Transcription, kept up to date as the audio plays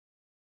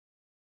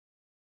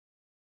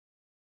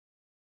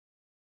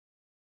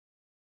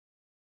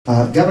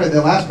Governor,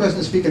 the last person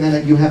to speak, and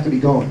then you have to be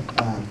going.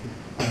 I'm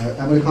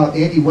going to call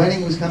Andy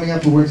Wening, who's coming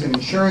up, who works in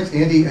insurance.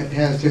 Andy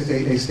has just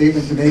a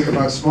statement to make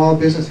about small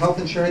business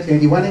health insurance.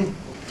 Andy Wening.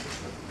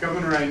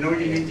 Governor, I know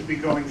you need to be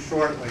going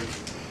shortly,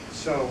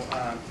 so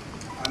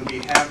on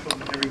behalf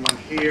of everyone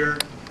here,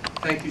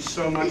 thank you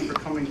so much for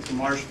coming to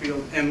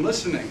Marshfield and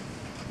listening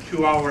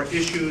to our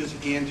issues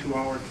and to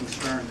our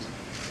concerns.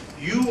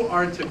 You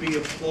are to be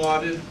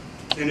applauded,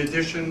 in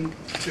addition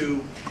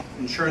to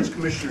Insurance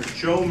Commissioner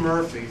Joe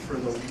Murphy, for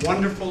the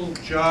wonderful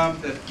job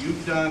that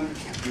you've done,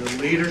 your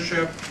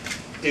leadership,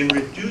 in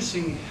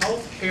reducing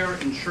health care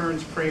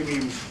insurance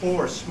premiums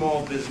for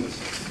small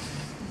businesses.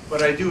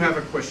 But I do have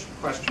a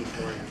question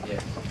for you. Yeah.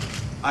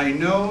 I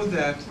know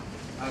that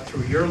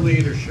through your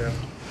leadership,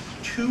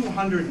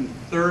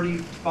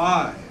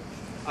 235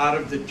 out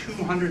of the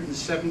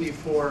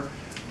 274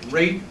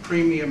 rate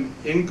premium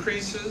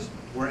increases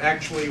were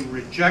actually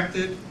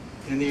rejected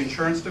in the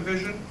insurance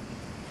division.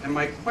 And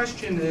my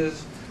question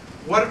is,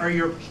 what are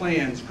your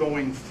plans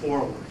going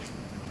forward?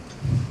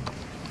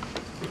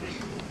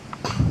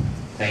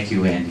 Thank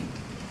you, Andy.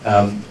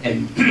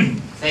 And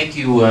thank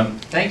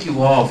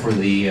you all for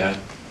the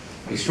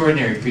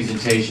extraordinary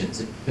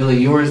presentations. Billy,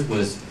 yours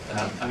was,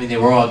 I mean, they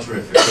were all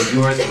terrific, but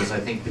yours was, I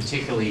think,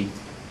 particularly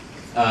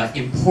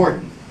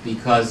important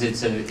because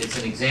it's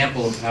an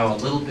example of how a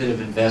little bit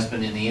of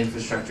investment in the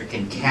infrastructure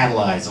can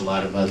catalyze a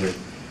lot of other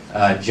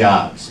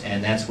jobs,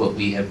 and that's what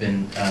we have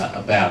been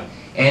about.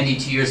 Andy,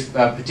 to your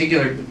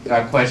particular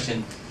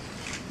question,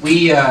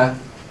 we have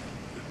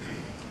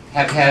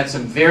had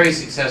some very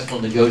successful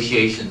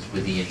negotiations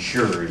with the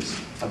insurers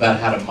about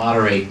how to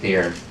moderate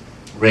their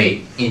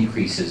rate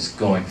increases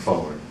going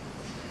forward.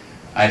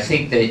 I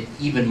think that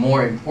even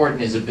more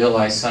important is a bill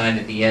I signed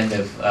at the end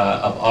of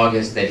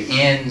August that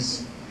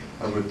ends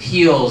or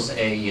repeals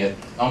a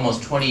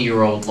almost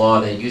 20-year-old law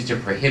that used to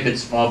prohibit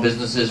small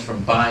businesses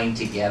from buying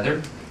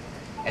together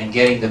and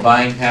getting the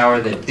buying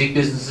power that big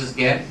businesses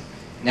get.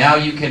 Now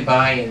you can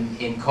buy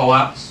in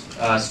co-ops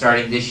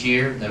starting this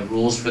year. The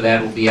rules for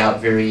that will be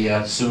out very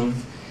soon,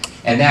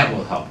 and that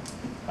will help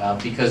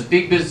because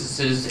big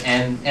businesses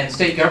and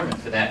state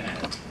government, for that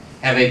matter,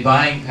 have a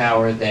buying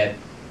power that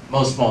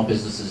most small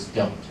businesses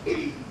don't,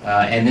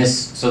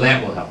 so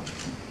that will help.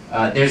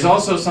 There's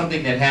also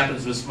something that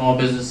happens with small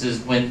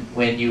businesses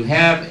when you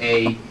have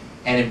an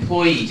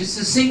employee, just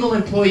a single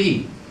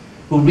employee,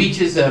 who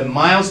reaches a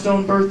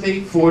milestone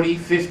birthday, 40,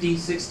 50,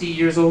 60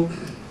 years old.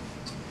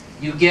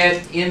 You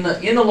get, in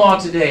the law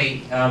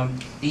today,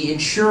 the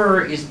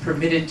insurer is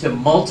permitted to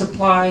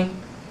multiply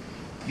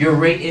your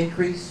rate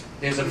increase.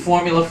 There's a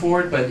formula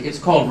for it, but it's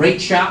called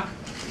rate shock.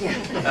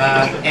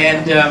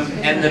 And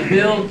the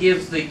bill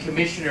gives the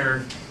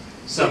commissioner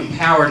some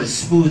power to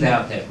smooth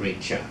out that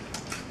rate shock.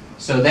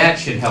 So that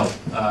should help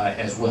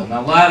as well.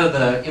 Now, a lot of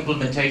the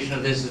implementation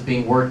of this is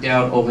being worked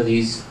out over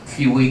these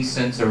few weeks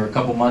or a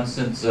couple months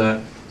since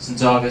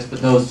August,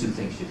 but those two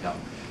things should help.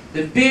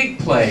 The big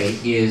play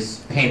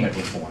is payment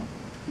reform.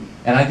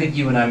 And I think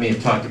you and I may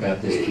have talked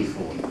about this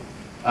before.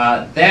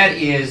 That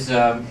is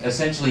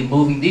essentially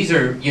moving, these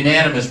are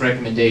unanimous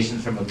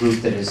recommendations from a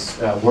group that has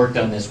worked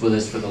on this with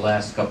us for the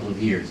last couple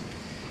of years.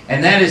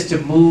 And that is to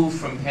move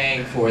from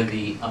paying for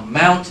the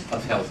amount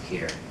of health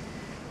care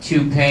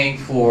to paying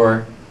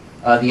for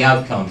the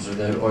outcomes,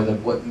 or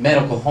what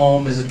medical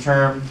home is a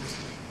term.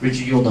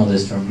 Richard, you'll know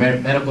this term,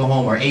 medical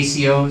home, or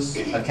ACOs,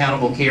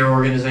 accountable care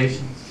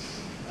organizations.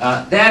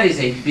 That is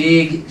a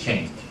big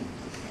change,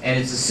 and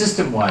it's a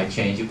system-wide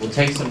change. It will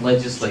take some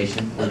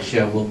legislation, which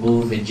will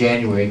move in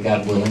January,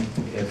 God willing,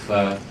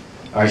 or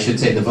I should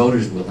say the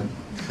voters willing.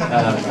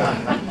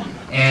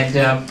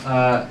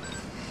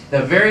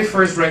 The very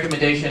first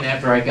recommendation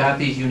after I got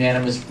these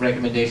unanimous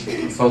recommendations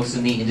from folks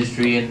in the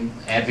industry and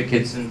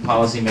advocates and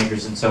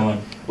policymakers and so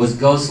on was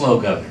go slow,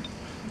 Governor.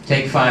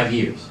 Take 5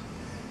 years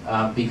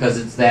because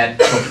it's that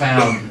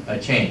profound a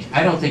change.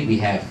 I don't think we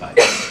have 5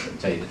 years, to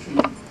tell you the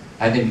truth.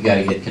 I think we've got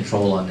to get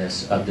control of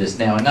this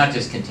now, and not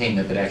just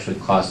containment, but actually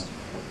cost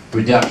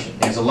reduction.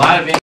 There's a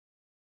lot of